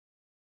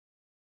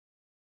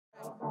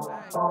There's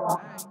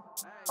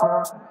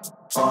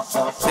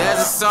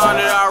a song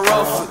that I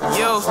wrote for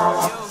you,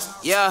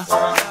 yeah.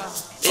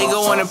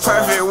 Ego in a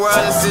perfect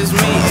world, it's just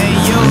me and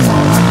you,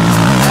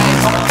 hey.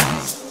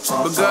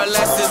 But girl,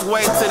 let's just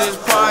wait till this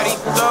party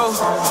through,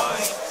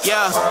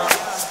 yeah.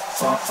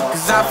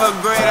 Cause I feel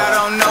great, I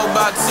don't know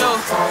about you.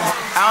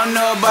 I don't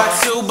know about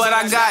you, but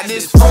I got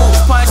this fruit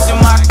punch in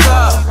my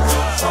cup.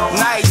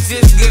 Night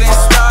just getting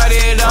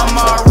started, I'm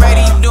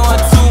already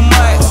doing too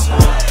much.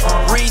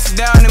 Reach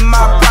down in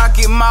my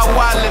pocket, my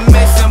wallet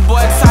missing,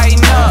 boy,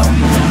 tighten up.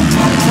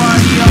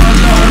 Party all on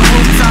the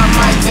rooftop,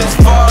 might just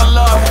fall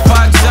off if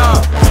I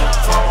jump.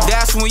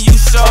 That's when you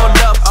showed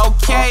up,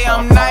 okay,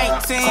 I'm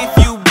 19,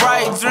 few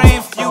bright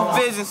dreams, few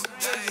visions.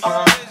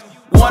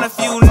 Want a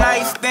few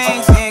nice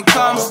things,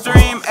 income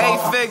stream,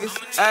 8 figures,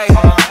 ayy.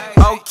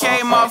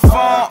 Okay, my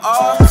phone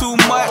off, too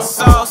much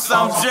sauce,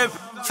 I'm drippin'.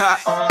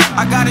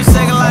 I got it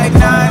shaking like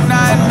 99,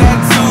 that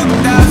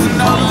 2000,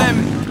 no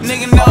limit.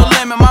 Nigga, no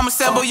limit, mama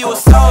said, boy, you a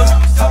soldier.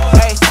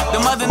 Ayy,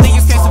 them other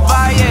niggas can't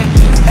survive, yeah.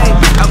 Ayy,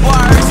 boy,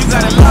 I heard you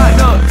got it locked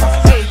up.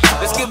 Ayy,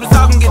 let's skip the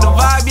talk and get the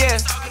vibe, yeah.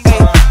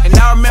 Ayy, and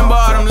I remember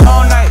all them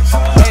long nights.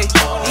 Ayy,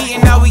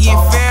 eating now, we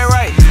getting fair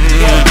right.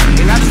 Yeah,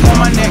 and I just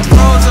want my neck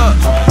close up.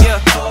 Yeah,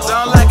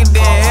 sound like a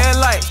damn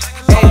headlight.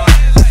 Ayy,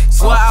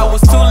 swear I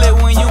was too lit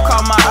when you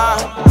caught my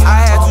eye.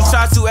 I had to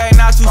try to act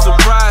not too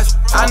surprised.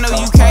 I know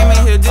you came in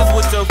here just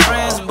with your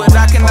friends, but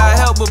I cannot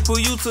help but pull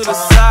you to the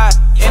side.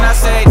 And I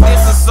said,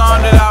 this a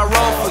song that I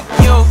wrote for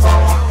you.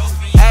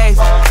 Ayy,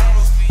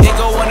 it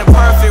go in a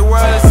perfect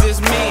world, it's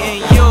just me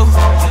and you.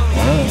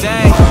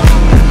 Dang,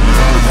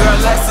 girl,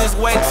 let's just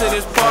wait till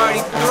this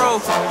party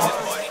through.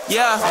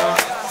 Yeah,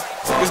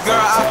 cause girl,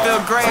 I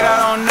feel great, I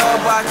don't know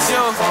about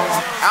you.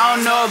 I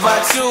don't know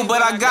about you, but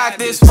I got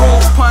this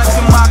fruit punch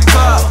in my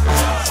cup.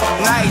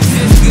 Night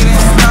just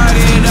getting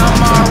started,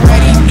 I'm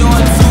already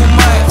doing too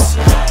much.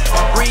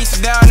 Reach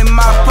down in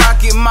my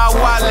pocket, my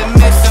wallet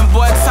missing,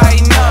 boy,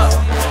 tighten up.